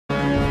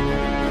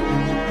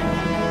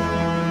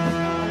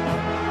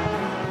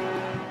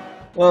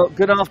Well,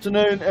 good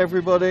afternoon,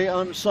 everybody.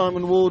 I'm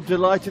Simon Ward,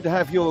 delighted to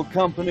have your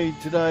company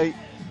today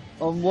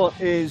on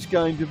what is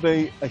going to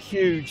be a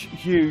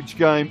huge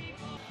game,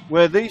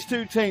 where these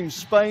two teams,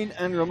 Spain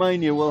and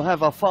Romania, will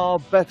have a far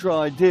better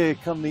idea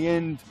come the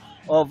end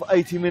of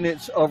 80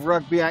 minutes of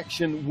rugby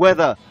action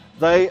whether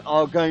they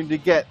are going to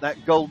get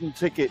that golden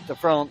ticket to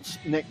France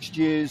next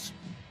year's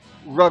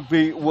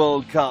Rugby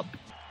World Cup.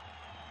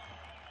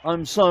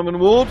 I'm Simon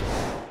Ward.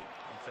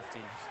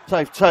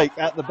 Safe take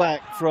at the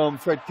back from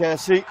Fred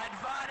Kersey.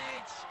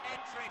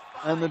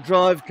 And the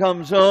drive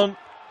comes on.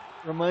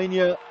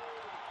 Romania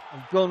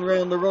have gone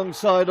round the wrong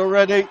side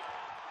already.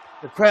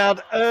 The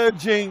crowd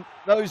urging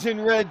those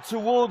in red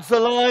towards the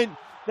line.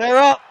 They're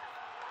up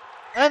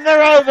and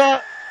they're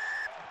over.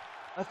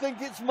 I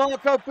think it's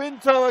Marco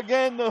Pinto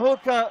again, the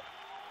hooker,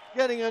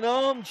 getting an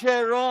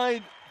armchair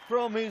ride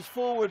from his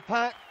forward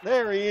pack.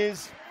 There he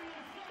is.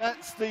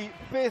 That's the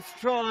 5th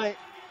try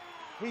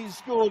he's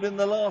scored in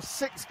the last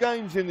 6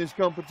 games in this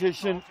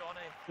competition.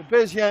 The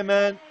Béziers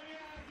man.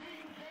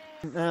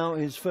 Now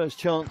his first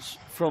chance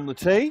from the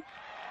tee.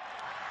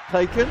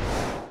 Taken.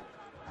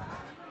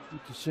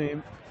 Good to see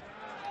him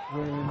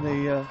wearing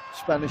the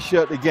Spanish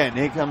shirt again.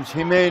 Here comes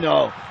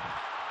Jimeno.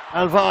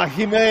 Alvar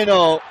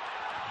Jimeno.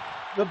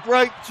 The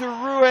break to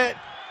Ruet.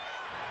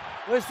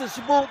 Where's the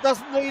support?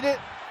 Doesn't need it.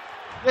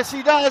 Yes,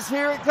 he does.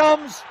 Here it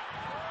comes.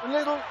 A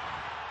little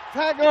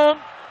tag on.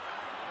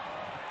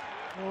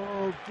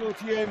 Oh,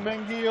 Gautier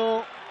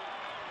Menguillon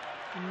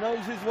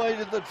knows his way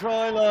to the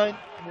try line.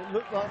 And it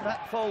looked like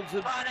Matt Folds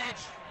had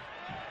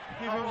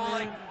given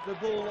him the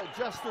ball at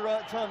just the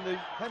right time. The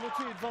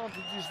penalty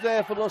advantage is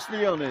there for Los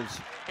Leones.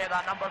 Get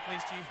that number,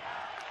 please, Chief.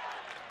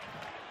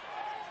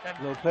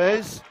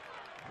 Lopez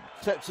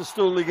sets a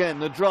stall again.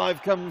 The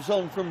drive comes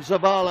on from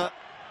Zabala.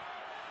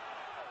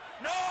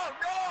 No!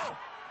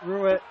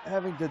 Ruet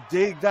having to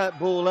dig that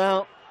ball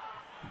out.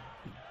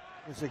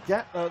 There's a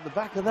gap at the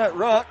back of that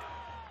ruck.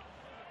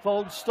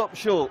 Folds stop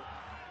short.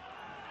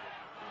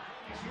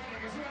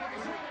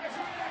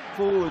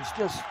 Forwards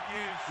just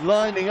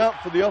lining up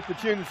for the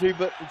opportunity,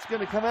 but it's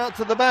going to come out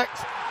to the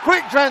backs.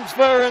 Quick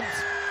transference,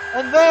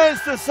 and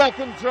there's the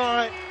second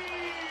try.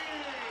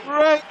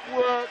 Great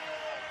work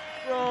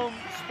from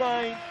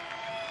Spain.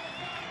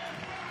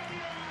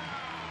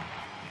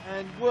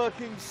 And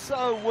working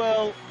so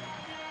well.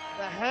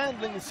 The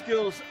handling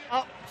skills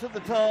up to the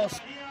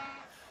task.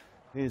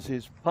 Here's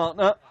his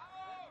partner.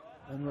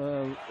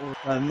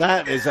 And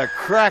that is a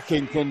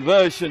cracking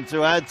conversion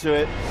to add to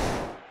it.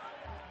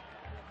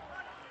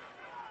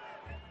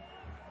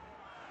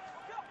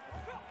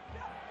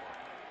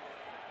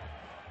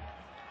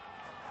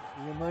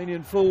 The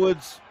Romanian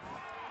forwards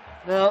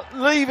now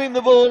leaving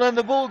the ball, and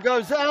the ball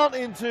goes out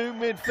into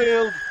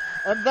midfield,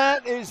 and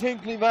that is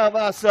Hinckley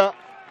Valvasa.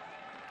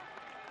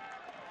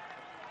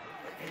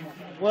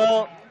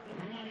 Well,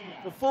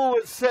 the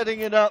forwards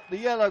setting it up, the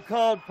yellow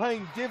card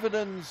paying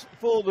dividends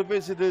for the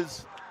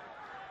visitors,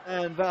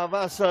 and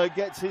Valvasa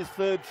gets his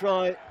 3rd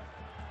try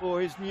for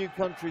his new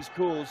country's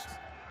cause.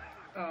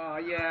 Oh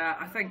yeah,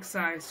 I think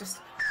so. It's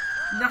just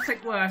nothing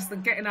worse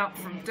than getting up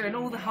from doing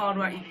all the hard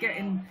work, you're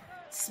getting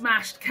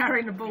smashed,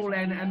 carrying the ball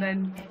in, and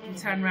then you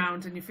turn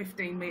around and you're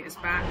 15 metres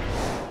back.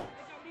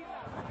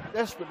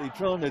 Desperately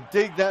trying to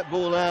dig that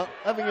ball out,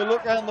 having a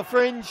look around the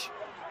fringe.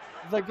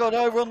 They've got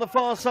over on the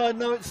far side.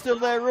 No, it's still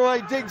there.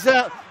 Roy digs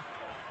out.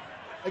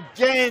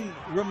 Again,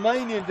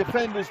 Romanian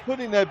defenders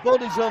putting their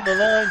bodies on the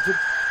line.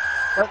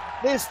 But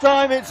this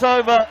time it's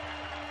over.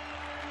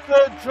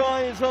 3rd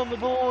try is on the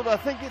board. I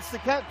think it's the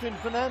captain,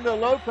 Fernando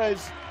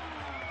Lopez,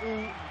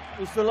 who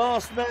was the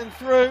last man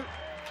through.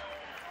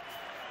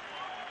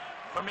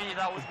 For me,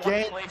 that was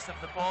Again, one place of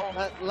the ball.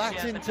 That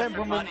Latin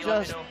temperament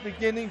just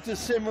beginning to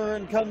simmer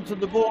and come to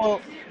the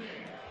ball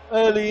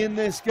early in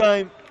this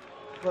game.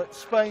 But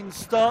Spain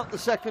start the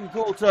second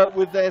quarter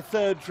with their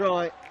 3rd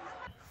try.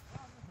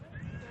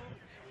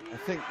 I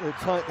think the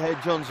tight head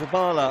John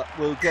Zabala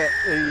will get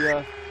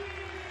the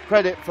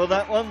credit for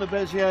that one, the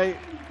Béziers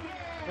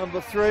number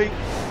 3.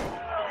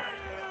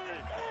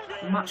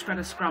 Much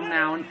better scrum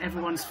now, and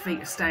everyone's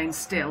feet are staying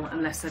still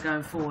unless they're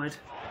going forward.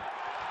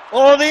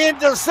 Oh, the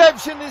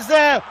interception is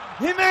there.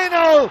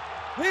 Jimeno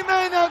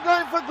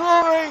going for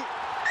glory.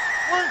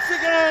 Once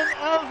again,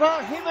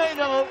 Alvar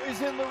Jimeno is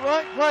in the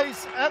right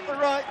place at the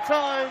right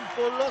time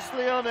for Los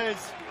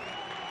Leones.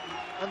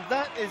 And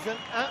that is an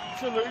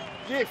absolute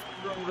gift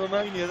from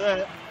Romania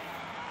there.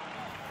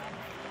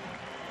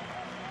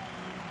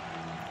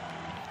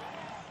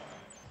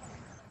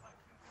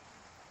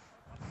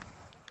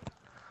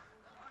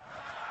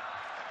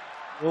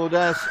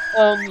 Audas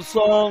on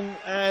song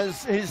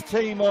as his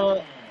team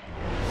are.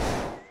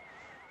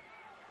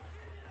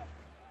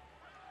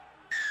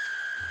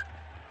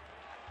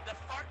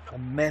 A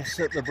mess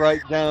at the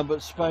breakdown,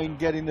 but Spain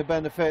getting the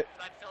benefit.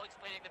 Phil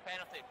explaining the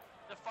penalty.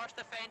 The first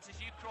offence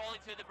is you crawling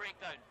through the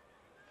breakdown.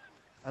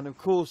 And of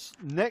course,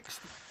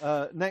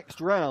 next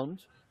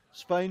round,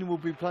 Spain will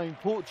be playing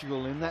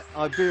Portugal in that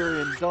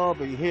Iberian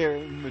derby here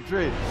in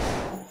Madrid.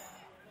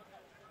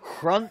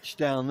 Crunch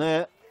down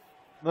there.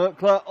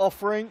 Merkler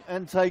offering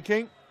and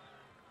taking.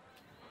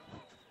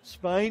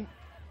 Spain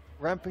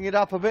ramping it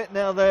up a bit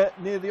now. They're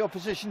near the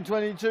opposition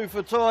 22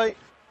 for Toy.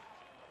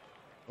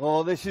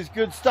 Oh, this is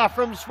good stuff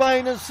from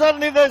Spain, and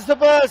suddenly there's the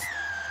burst,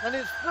 and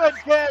it's Fred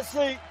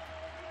Kersey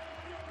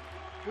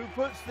who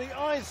puts the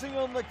icing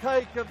on the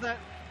cake of that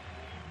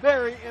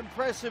very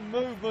impressive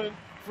movement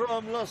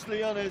from Los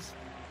Leones.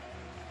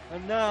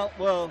 And now,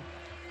 well,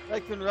 they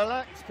can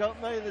relax, can't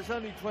they? There's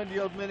only 20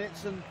 odd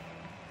minutes, and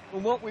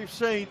from what we've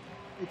seen,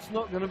 it's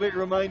not going to be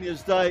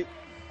Romania's day,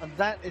 and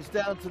that is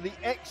down to the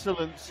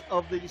excellence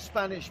of the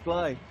Spanish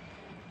play.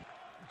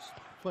 It's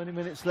 20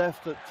 minutes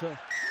left at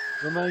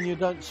Romania.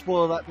 Don't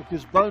spoil that,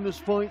 because bonus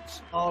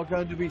points are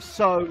going to be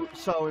so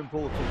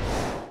important.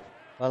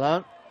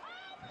 Balan,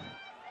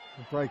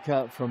 the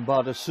breakout from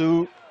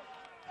Bardasu.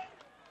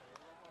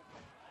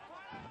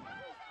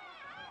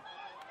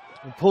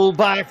 And pull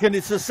back, and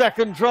it's a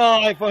second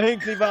try for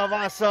Hinckley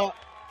Valvasa.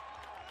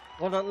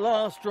 Well, at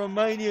last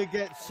Romania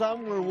gets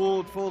some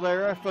reward for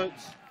their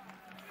efforts.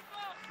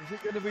 Is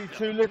it going to be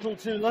too little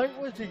too late?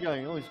 Where's he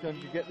going? Oh, he's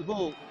going to get the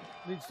ball.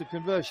 Needs the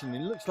conversion.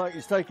 It looks like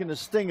he's taking a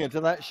stinger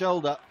to that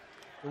shoulder,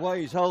 the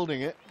way he's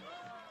holding it.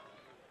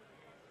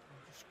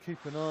 Just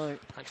keep an eye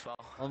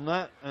on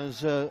that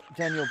as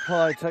Daniel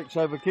Pye takes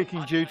over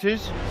kicking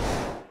duties.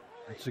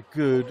 It's a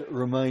good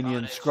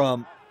Romanian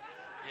scrum.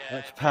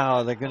 That's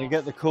power. They're going to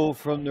get the call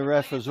from the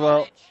ref as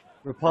well.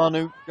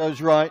 Rapanu goes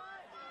right.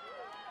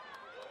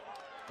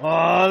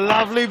 Oh,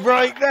 lovely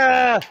break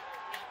there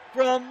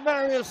from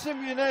Mario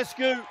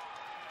Simeonescu.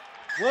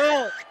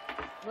 Well,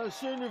 no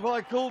sooner have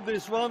I called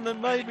this one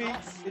than maybe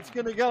it's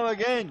going to go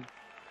again.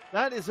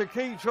 That is a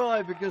key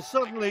try, because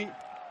suddenly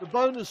the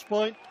bonus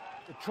point,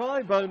 the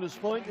try bonus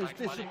point, has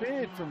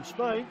disappeared from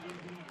Spain.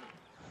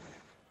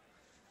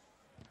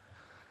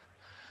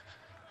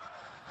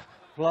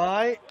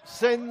 Fly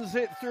sends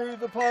it through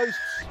the posts.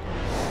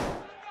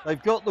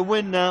 They've got the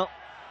win now.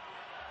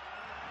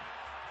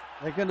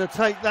 They're going to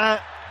take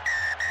that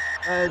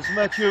as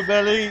Mathieu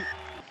Belli.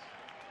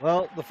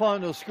 Well, the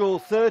final score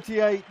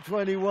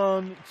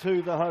 38-21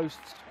 to the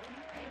hosts.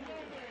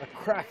 A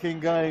cracking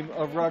game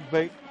of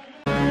rugby.